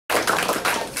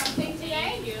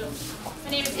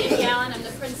name is Amy Allen. I'm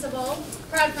the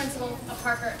proud principal of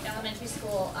Parker Elementary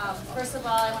School. First of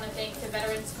all, I want to thank the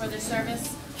veterans for their service.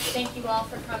 Thank you all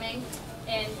for coming,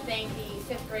 and thank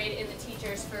the 5th grade and the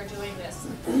teachers for doing this.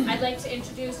 I'd like to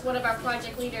introduce one of our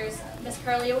project leaders, Ms.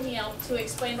 Carly O'Neill, to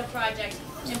explain the project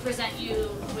and present you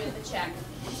with the check.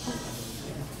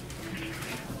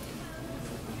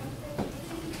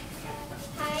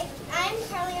 Hi, I'm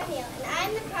Carly O'Neill, and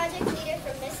I'm the project leader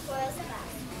for Miss Boyle's class.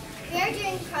 We are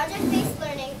doing project-based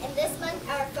learning, and this month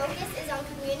our focus is on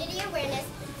community awareness,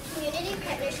 community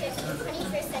partnerships, and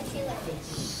 21st century learning.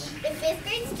 The 5th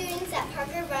grade students at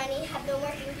Parker Varney have been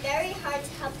working very hard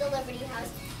to help the Liberty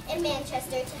House in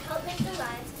Manchester to help make the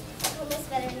lives of homeless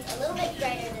veterans a little bit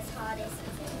brighter this holiday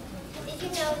season. Did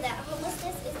you know that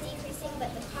homelessness is decreasing,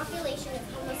 but the population of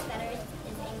homeless veterans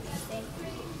is increasing?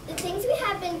 The things we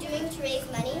have been doing to raise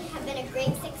money have been a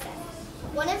great success.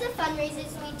 One of the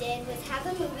fundraisers we did was have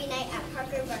a movie night at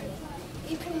Parker Varney.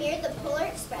 We premiered The Polar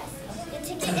Express. The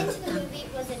ticket into the movie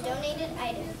was a donated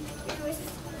item.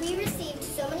 We received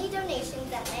so many donations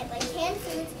that night, like canned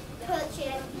foods,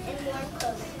 toiletries, and warm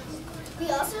clothing. We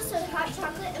also sold hot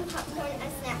chocolate and popcorn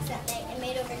as snacks that night and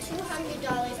made over $200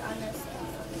 on those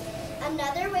sales.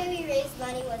 Another way we raised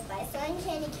money was by selling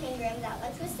candy cane grams at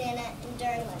Lunch with Santa and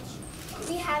during lunch.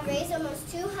 We have raised almost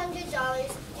 $200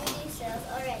 through these sales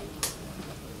already.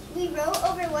 We wrote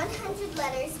over 100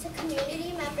 letters to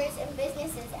community members and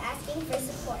businesses asking for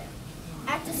support.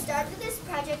 At the start of this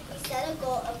project, we set a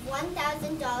goal of $1,000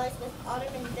 with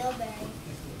Alderman Bill Barry.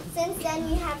 Since then,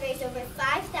 we have raised over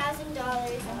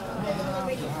 $5,000 for the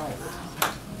Liberty House.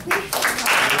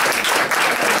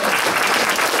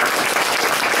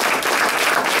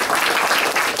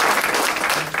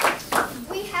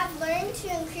 We have learned to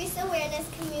increase awareness,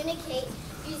 communicate,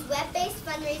 use web-based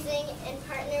fundraising, and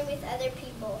partner with other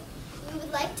people. We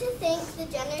would like to thank the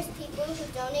generous people who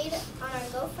donated on our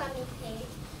GoFundMe page,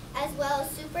 as well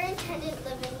as Superintendent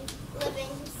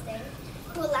Livingston,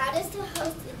 who allowed us to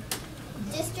host a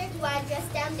district-wide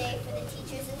dress-down day for the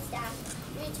teachers and staff,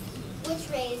 which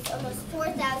raised almost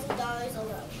 $4,000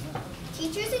 alone.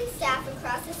 Teachers and staff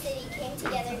across the city came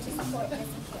together to support this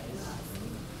important cause.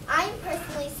 I am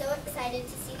personally so excited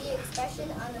to see the expression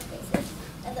on the faces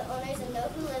of the owners and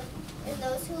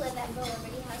those who live at the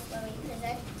Liberty House when we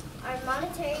present our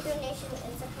monetary donation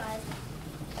and supplies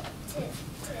today.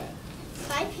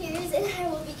 My peers and I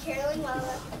will be caroling while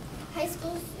the high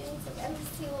school students of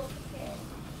MST will prepare.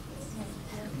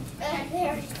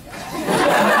 There.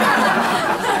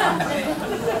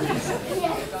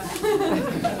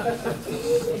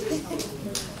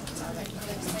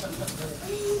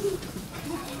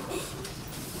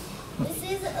 This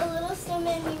is a little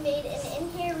snowman we made, and in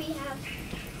here we have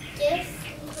gifts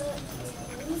and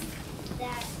balloons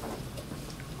that,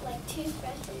 like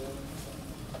toothbrushes.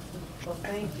 Well,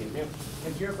 thank you. Now,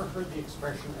 have you ever heard the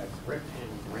expression of grip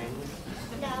and grin?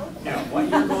 No. No, what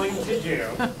you're going to do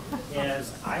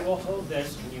is I will hold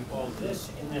this and you hold this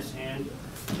in this hand.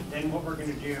 Then what we're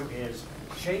going to do is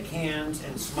shake hands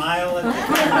and smile at the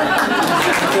camera.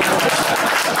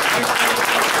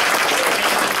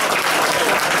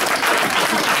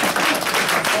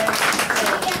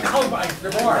 Oh, my,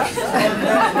 more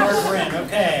grin.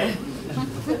 Okay.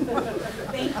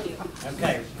 Thank you.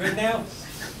 Okay, good now?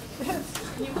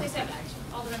 Can you please have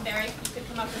Alderman Barry, you could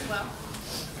come up as well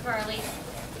for our late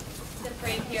 5th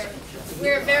grade here.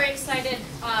 We're very excited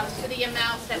for the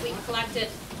amount that we collected,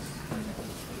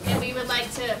 and we would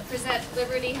like to present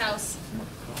Liberty House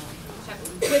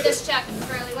with this check.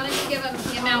 Currently, why don't you give them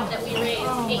the amount that we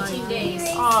raised 18 days?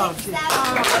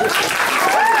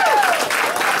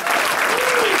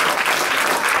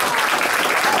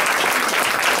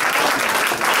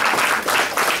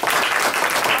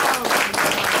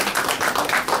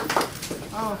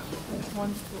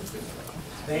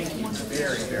 Thank you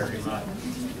very, very much.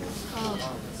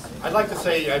 I'd like to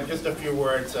say just a few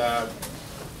words.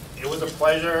 It was a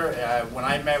pleasure when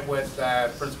I met with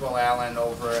Principal Allen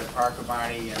over at Parker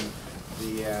Varney and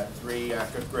the 3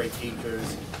 5th grade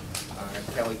teachers,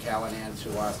 Kelly Callahan,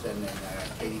 Sue Austin,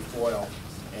 and Katie Foyle,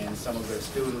 and some of their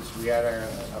students. We had a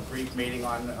brief meeting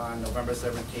on November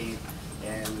 17th,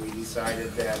 and we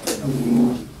decided that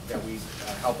we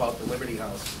help out the Liberty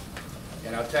House.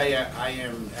 And I'll tell you, I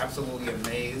am absolutely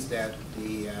amazed at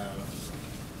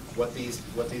what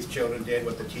these children did,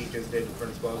 what the teachers did, the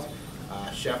principals,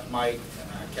 Chef Mike,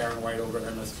 Karen White over at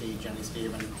MST, Jenny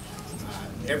Stephen.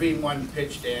 Everyone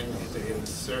pitched in. It was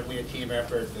certainly a team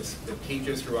effort. The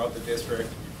teachers throughout the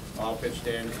district all pitched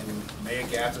in, and Mayor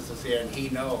Gatsas is here, and he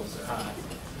knows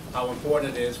how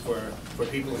important it is for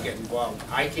people to get involved.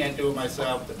 I can't do it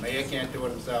myself. The mayor can't do it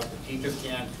himself. The teachers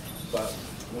can't. But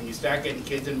when you start getting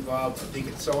kids involved, I think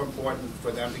it's so important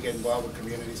for them to get involved with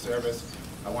community service.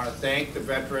 I want to thank the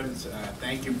veterans.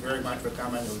 Thank you very much for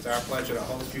coming. It was our pleasure to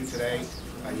host you today.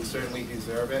 You certainly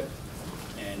deserve it.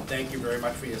 And thank you very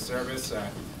much for your service.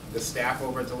 The staff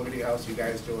over at the Liberty House, you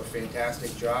guys do a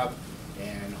fantastic job.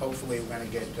 And hopefully we're going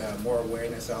to get more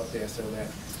awareness out there so that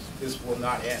this will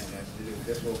not end.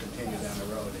 This will continue down the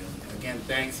road. And again,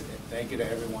 thank you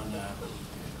to everyone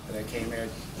that came here.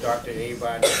 Dr.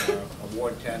 Avard,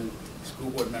 Ward 10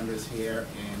 school board members here,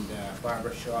 and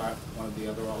Barbara Shaw, one of the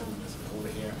other aldermen over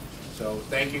here. So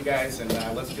thank you guys, and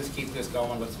let's just keep this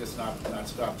going. Let's just not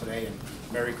stop today. And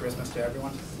Merry Christmas to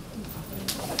everyone.